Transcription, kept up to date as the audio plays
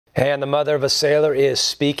And the mother of a sailor is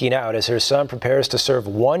speaking out as her son prepares to serve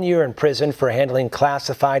 1 year in prison for handling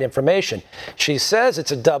classified information. She says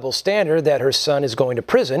it's a double standard that her son is going to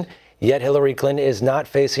prison, yet Hillary Clinton is not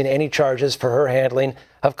facing any charges for her handling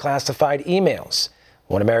of classified emails.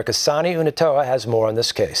 One America's Sani Unatoa has more on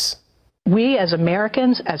this case. We as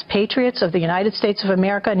Americans, as patriots of the United States of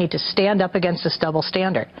America, need to stand up against this double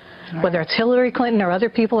standard. Whether it's Hillary Clinton or other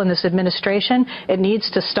people in this administration, it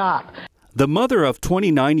needs to stop. The mother of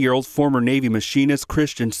 29-year-old former Navy machinist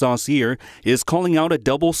Christian Saucier is calling out a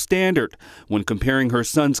double standard when comparing her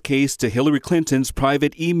son's case to Hillary Clinton's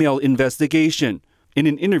private email investigation. In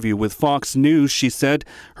an interview with Fox News, she said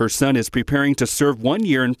her son is preparing to serve 1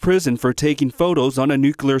 year in prison for taking photos on a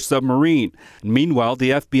nuclear submarine. Meanwhile,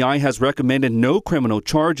 the FBI has recommended no criminal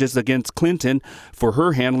charges against Clinton for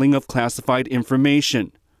her handling of classified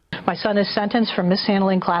information. My son is sentenced for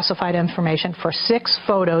mishandling classified information for 6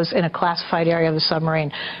 photos in a classified area of the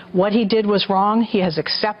submarine. What he did was wrong. He has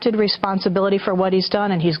accepted responsibility for what he's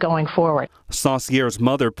done, and he's going forward. Saucier's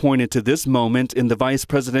mother pointed to this moment in the vice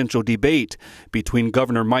presidential debate between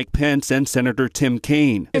Governor Mike Pence and Senator Tim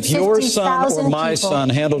Kaine. If your son or my son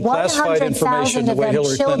handled classified information the way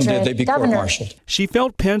Hillary Clinton did, they'd be court-martialed. She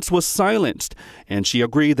felt Pence was silenced, and she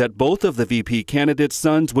agreed that both of the VP candidates'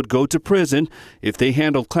 sons would go to prison if they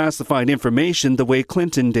handled classified information the way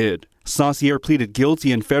Clinton did. Saucier pleaded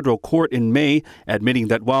guilty in federal court in May, admitting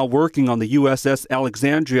that while working on the USS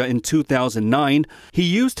Alexandria in 2009, he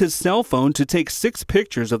used his cell phone to take 6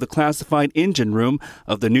 pictures of the classified engine room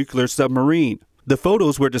of the nuclear submarine. The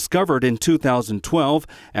photos were discovered in 2012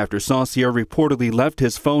 after Saucier reportedly left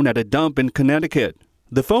his phone at a dump in Connecticut.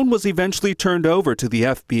 The phone was eventually turned over to the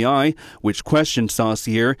FBI, which questioned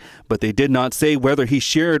Saucier, but they did not say whether he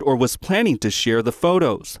shared or was planning to share the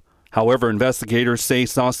photos. However, investigators say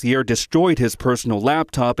Saucier destroyed his personal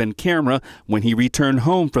laptop and camera when he returned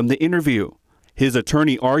home from the interview. His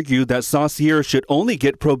attorney argued that Saucier should only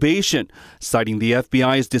get probation, citing the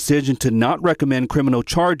FBI's decision to not recommend criminal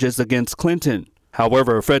charges against Clinton.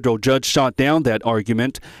 However, a federal judge shot down that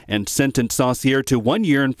argument and sentenced Saucier to 1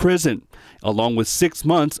 year in prison, along with 6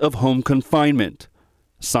 months of home confinement.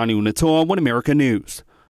 Sani Unatoa, One America News.